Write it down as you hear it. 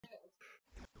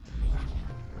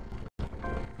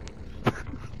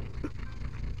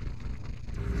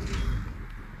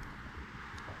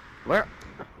Where?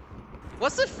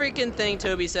 What's the freaking thing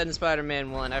Toby said in Spider-Man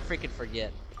 1? I freaking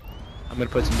forget. I'm gonna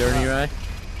put some dirt in your eye.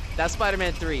 That's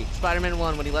Spider-Man 3. Spider-Man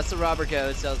 1, when he lets the robber go,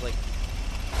 it sounds like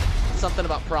something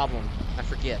about problem. I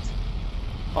forget.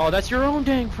 Oh, that's your own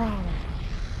dang problem.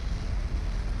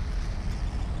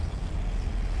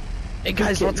 Hey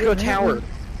guys, let's go tower.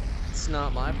 It's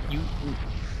not my problem.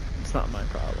 It's not my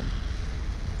problem.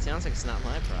 It sounds like it's not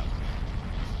my problem.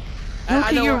 Look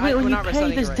I know at your we're when you not pay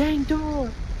reciting this it right. dang door.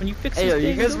 When you fix Hey, this are you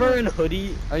dang guys door. wearing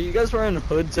hoodie? Are you guys wearing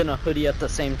hoods and a hoodie at the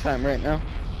same time right now?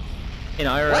 In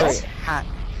IRL? What? Hat,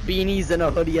 beanies and a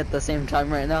hoodie at the same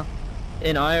time right now?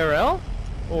 In IRL?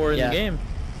 Or in Yeah. the game?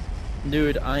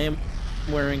 Dude, I am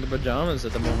wearing pajamas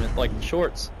at the moment, like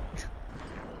shorts.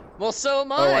 Well, so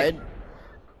am Oh, I.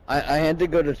 I had to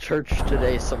go to church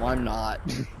today, so I'm not.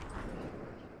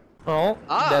 Well,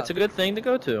 that's a good thing to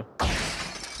go to.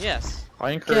 Yes.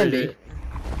 I encourage Candy. it.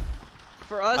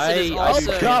 For us, I it is do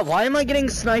also... Oh god, why am I getting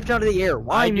sniped out of the air?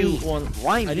 Why me?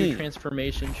 Why I me? do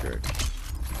Transformation Church.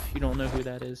 If you don't know who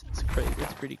that is, it's crazy.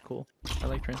 It's pretty cool. I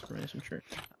like Transformation Church.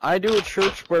 I do a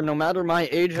church where no matter my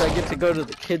age, I get to go to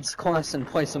the kids' class and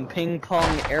play some ping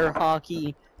pong, air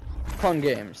hockey, fun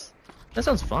games. That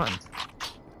sounds fun.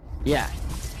 Yeah.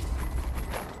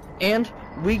 And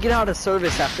we get out of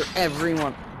service after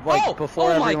everyone, like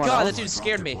before everyone Oh my god, else. that dude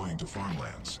scared me.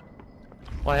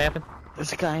 What happened?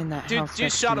 There's a guy in that house.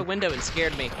 Dude shot a window and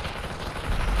scared me.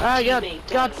 Ah, God.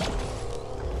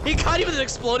 He caught you with an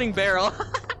exploding barrel.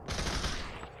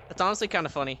 That's honestly kind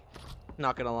of funny.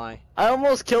 Not gonna lie. I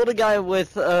almost killed a guy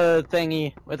with a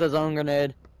thingy, with his own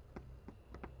grenade.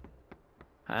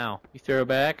 How? You throw it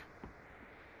back?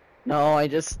 No, I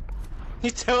just... You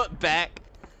throw it back.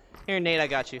 Here, Nate, I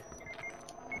got you.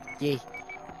 Yeah.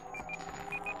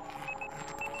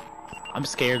 I'm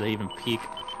scared to even peek.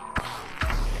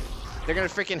 They're gonna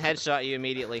freaking headshot you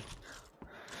immediately.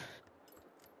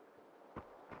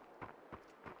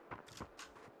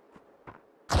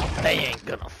 They ain't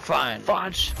gonna find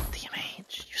fudge.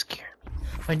 DMH, you scared me.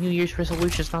 My New Year's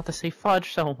resolution is not to say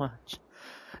fudge so much.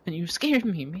 And you scared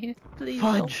me, man. Please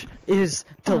Fudge is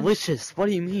delicious. What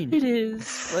do you mean? It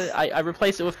is. I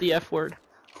replace it with the F word.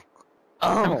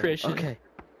 Oh, I'm Christian. okay.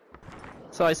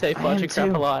 So I say I fudge am and crap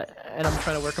too. a lot, and I'm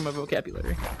trying to work on my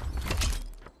vocabulary.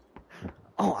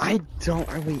 Oh, I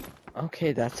don't really...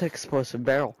 Okay, that's an explosive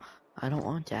barrel. I don't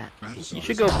want that. You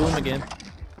should go boom again.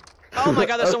 Oh my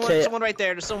god, there's Okay. someone right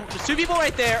there. There's two people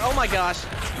right there. Oh my gosh.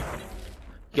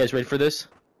 You guys ready for this?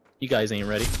 You guys ain't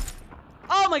ready.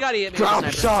 Oh my god, he hit me. Drop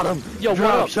with a sniper. shot him! Yo,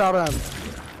 Drop what up? shot him!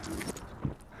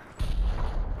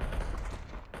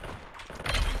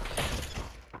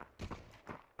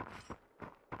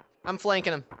 I'm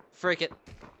flanking him. Frick it.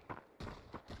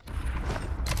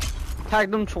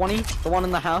 Tagged him 20, the one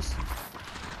in the house.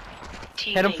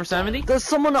 Hit him for 70? There's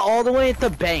someone all the way at the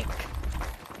bank.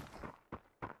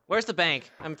 Where's the bank?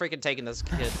 I'm freaking taking this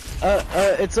kid.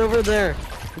 It's over there.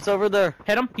 It's over there.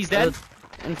 Hit him? He's dead?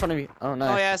 In front of you. Oh,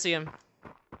 nice. Oh yeah, I see him.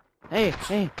 Hey,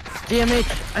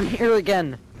 DMH, I'm here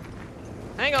again.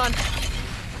 Hang on.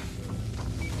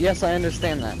 Yes, I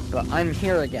understand that, but I'm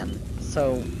here again.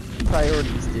 So,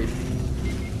 priorities, dude.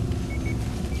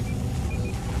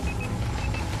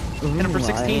 Hit him for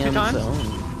 16 two times?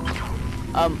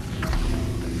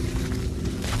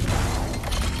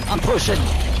 I'm pushing.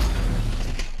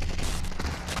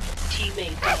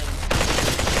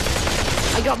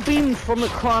 I got beamed from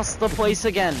across the place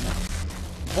again.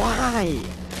 Why?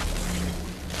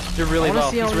 You're really I wanna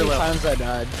low. see how He's many really low. times I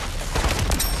died.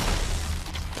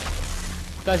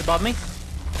 Guys above me?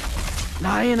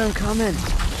 Nine, I'm coming.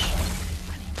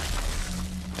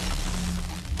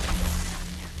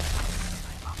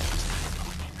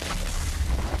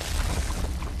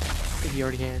 He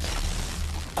already has.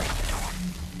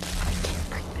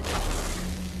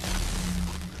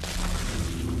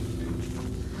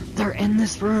 They're in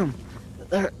this room.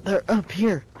 They're up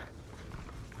here.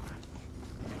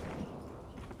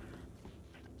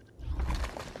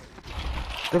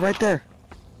 They're right there.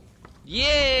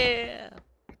 Yeah.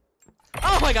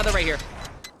 Oh my god, they're right here.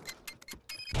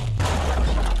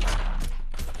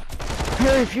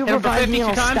 Here, if you Hit him for revive 52 me,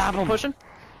 I'll times. stab him. Pushing. Where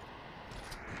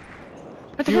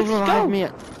If the you heck did he revive go? me,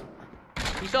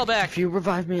 He fell back. if you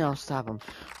revive me, I'll stab him.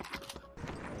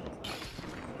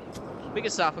 We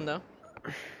can stop him though.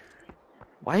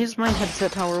 Why is my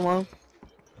headset power low?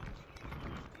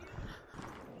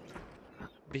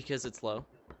 Because it's low.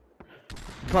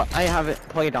 But I haven't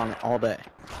played on it all day.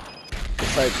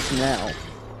 Besides now.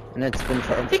 And it's been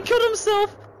terrible. He killed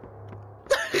himself!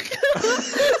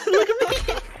 Look at me!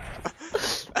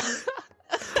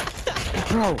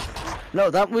 Bro, no,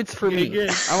 that loot's for me. Good.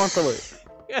 I want the loot.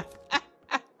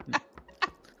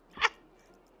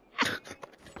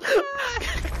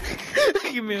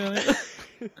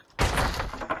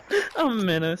 I'm a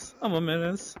menace. I'm a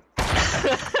menace.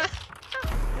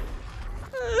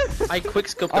 I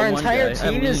quickscoped Our the one entire guy.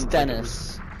 team is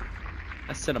Dennis.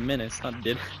 I said a menace, not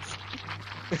Dennis.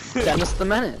 Dennis the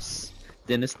Menace.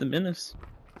 Dennis the menace.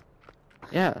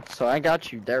 Yeah, so I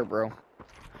got you there, bro.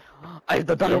 I have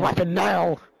the better weapon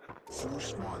now!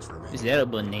 Is that a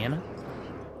banana?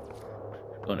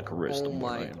 Gonna caress the Oh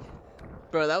my. banana.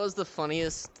 Bro, that was the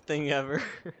funniest thing ever.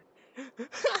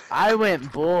 I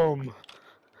went boom.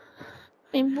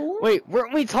 Wait,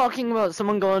 weren't we talking about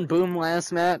someone going boom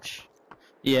last match?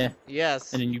 Yeah,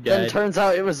 Yes. and then you Then died. turns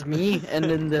out it was me, and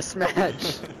in this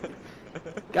match.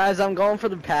 Guys, I'm going for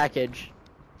the package.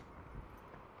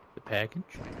 The package?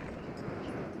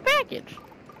 Package.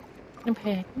 The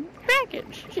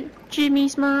package.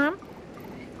 Jimmy's mom.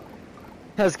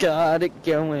 Has got it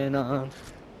going on.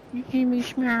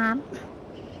 Jimmy's mom.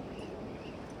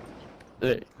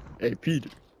 Hey, Peter.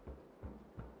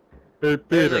 Hey,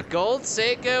 There's a gold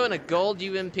Seiko and a gold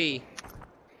UMP.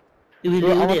 I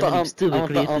want the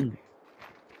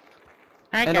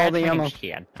I and got all the ammo.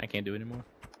 I can't do it anymore.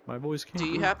 My voice can't. Do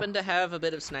you happen to have a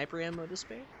bit of sniper ammo to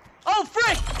spare? Oh,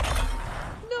 frick!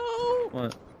 No!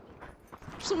 What?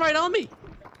 Someone right on me!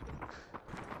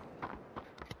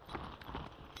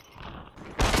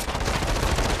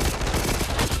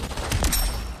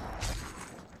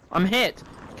 I'm hit.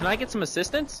 Can I get some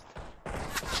assistance?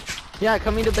 Yeah,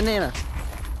 coming to banana.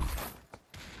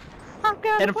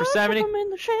 Hit him for 70.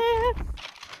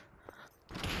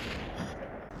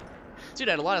 Dude,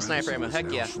 I had a lot of sniper ammo,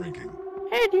 heck yeah.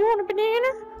 Hey, do you want a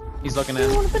banana? He's looking at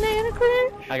me. a banana,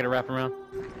 Chris? I gotta wrap him around.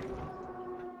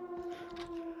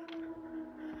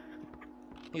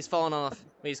 He's falling off.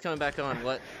 Wait, he's coming back on,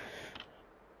 what?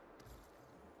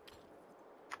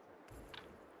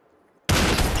 Oh,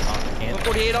 I can't.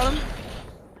 148 on him?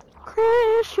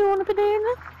 Chris, you want a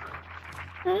banana?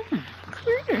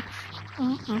 Chris.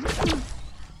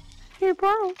 Here, bro.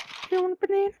 You want a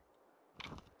banana?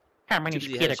 Hi, my name's Too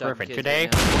busy Peter headshotting Griffin. kids Today,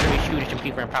 right now. we're gonna be shooting some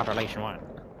people in Population 1.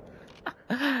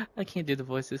 I can't do the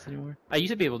voices anymore. I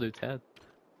used to be able to do Ted.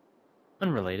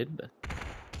 Unrelated, but...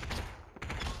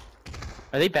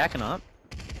 Are they backing up?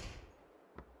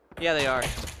 Yeah, they are.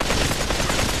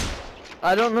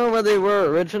 I don't know where they were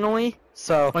originally,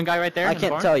 so One guy right there I in the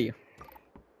can't barn? tell you.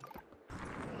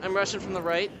 I'm rushing from the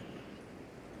right.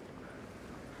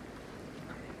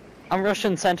 I'm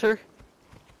Russian center.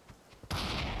 I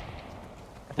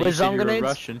thought With you said zone you were grenades?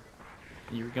 Russian.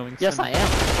 You were going Yes, I am.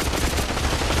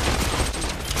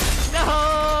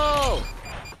 No!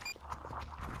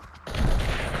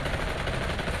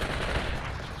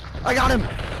 I got him!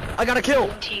 I got a kill!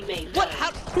 What?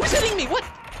 How? Who's hitting me? What?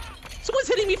 Someone's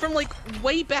hitting me from, like,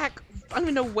 way back. I don't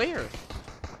even know where.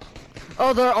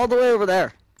 Oh, they're all the way over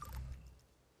there.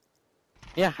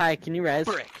 Yeah, hi, can you res?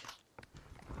 Frick.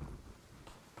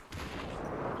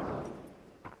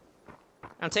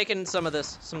 I'm taking some of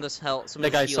this health, some That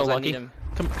of the guy's heals. so I lucky. need him.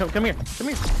 Come here. Come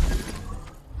here.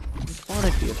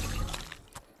 Wanted you.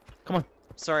 Come on.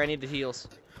 Sorry, I need the heals.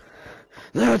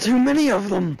 There are too many of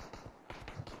them!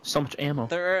 So much ammo.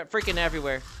 They're freaking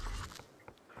everywhere.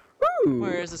 Ooh,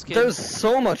 Where is this kid? There's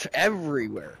so much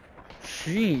everywhere.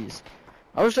 Jeez.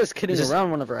 I was just kidding This is-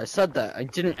 around whenever I said that. I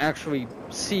didn't actually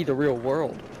see the real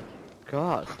world.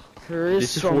 God. There is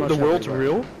This is so much the world's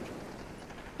everywhere. real?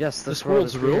 Yes, This world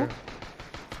world's is real?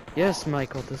 Yes,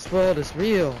 Michael, this world is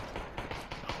real.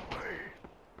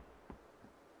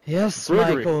 Yes,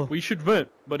 Michael. We should vent,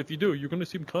 but if you do, you're gonna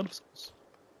seem kind of sus.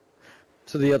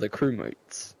 To the other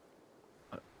crewmates.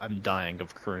 I'm dying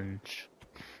of cringe.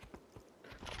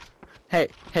 Hey,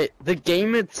 the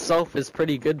game itself is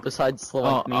pretty good besides the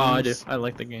like I do. memes. I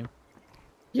like the game.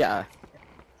 Yeah.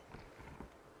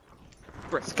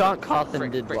 Frick. Scott Cawthon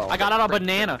Frick, did frick. well. I got out a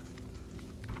banana.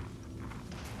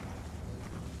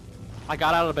 I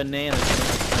got out a banana.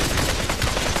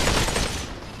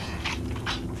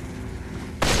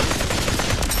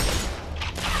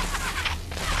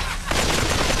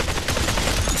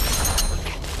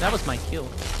 That was my kill.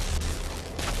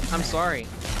 I'm sorry.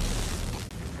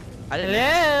 I didn't.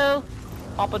 Hello,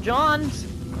 Papa John's.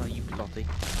 Oh, you filthy.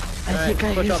 I think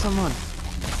I push hear up. someone.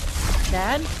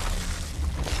 Dad?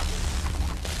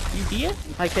 You here?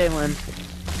 Hi, Caitlin.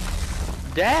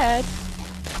 Dad?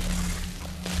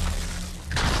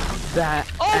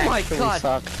 That Oh my actually God.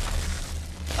 sucked.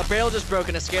 A barrel just broke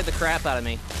and it scared the crap out of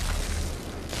me.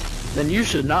 Then you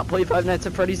should not play Five Nights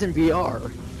at Freddy's in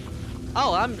VR.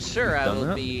 Oh, I'm sure I Done will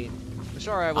that? be. I'm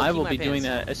sure I will. I keep will my be doing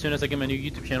pants. that as soon as I get my new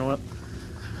YouTube channel up.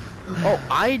 Oh,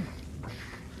 I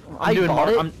doing bought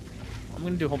more. it. I'm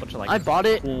gonna do a whole bunch of like. I bought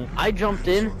it. cool- I jumped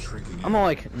in. I'm all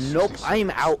like, nope, I'm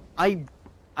out.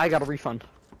 I got a refund.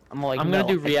 I'm like, I'm no,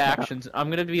 gonna do I reactions. I'm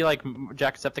gonna be like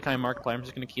Jacksepticeye and Markiplier. I'm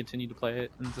just gonna continue to play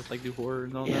it and just like do horror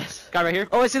and all Yes. that. Guy right here.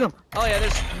 cannot. Oh, I see them. Oh yeah,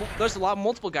 there's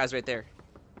multiple guys right there.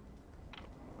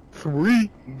 3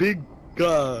 big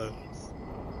guys.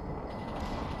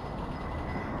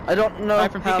 I don't know Guy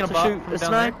from how peeking to above- shoot from a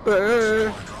down there.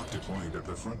 sniper. Squad deployed at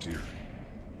the frontier.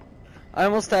 I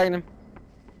almost tagged him.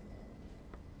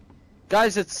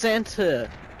 Guys, it's Santa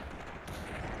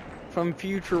from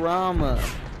Futurama.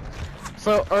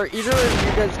 So, are either of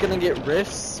you guys gonna get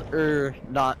rifts or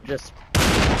not?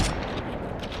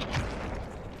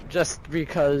 Just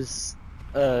because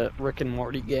Rick and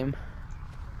Morty game.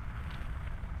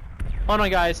 Hold on,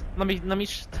 guys. Let me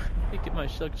get my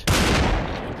shug.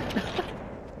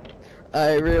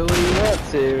 I really want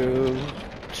to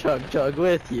chug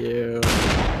with you.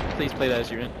 Please play that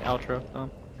as your outro.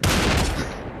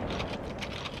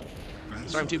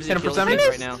 Sorry, I'm too busy Hit him for killing 70? kids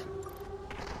right now.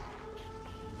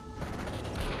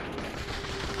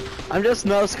 I'm just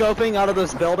no-scoping out of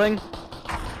this building.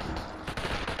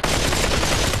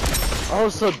 Oh,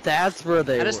 so that's where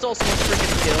they I were. just stole someone's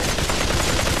freaking kill.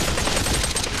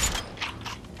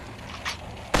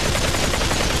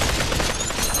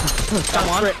 Come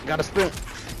on. Gotta sprint.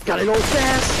 Gotta go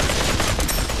fast.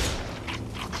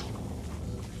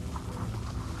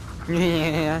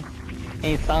 Yeah.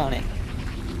 Hey, Sonic.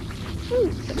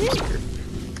 Ooh,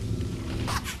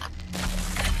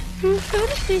 you got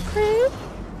a secret?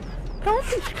 Don't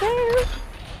be scared.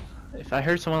 If I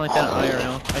heard someone like that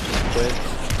IRL, I just quit.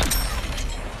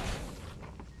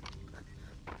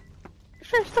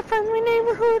 It's just a friendly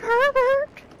neighborhood, Herbert.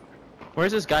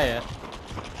 Where's this guy at?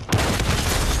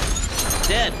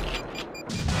 Dead.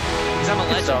 Because I'm a Good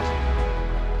legend. stuff.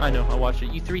 I know. I watched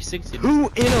it. You 360. Who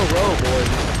in a row, boys?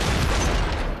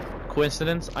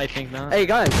 Coincidence? I think not. Hey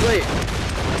guys, wait.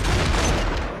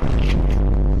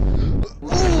 Ooh!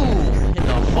 Hit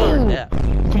the hard depth.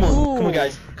 Come on, Ooh. come on,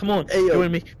 guys. Come on, Hey, yo.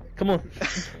 join me. Come on.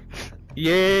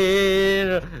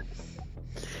 Yeah.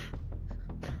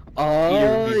 Oh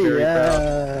Peter would be very proud.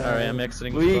 yeah. All right, I'm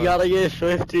exiting. We gotta get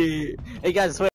swifty. Hey guys, wait.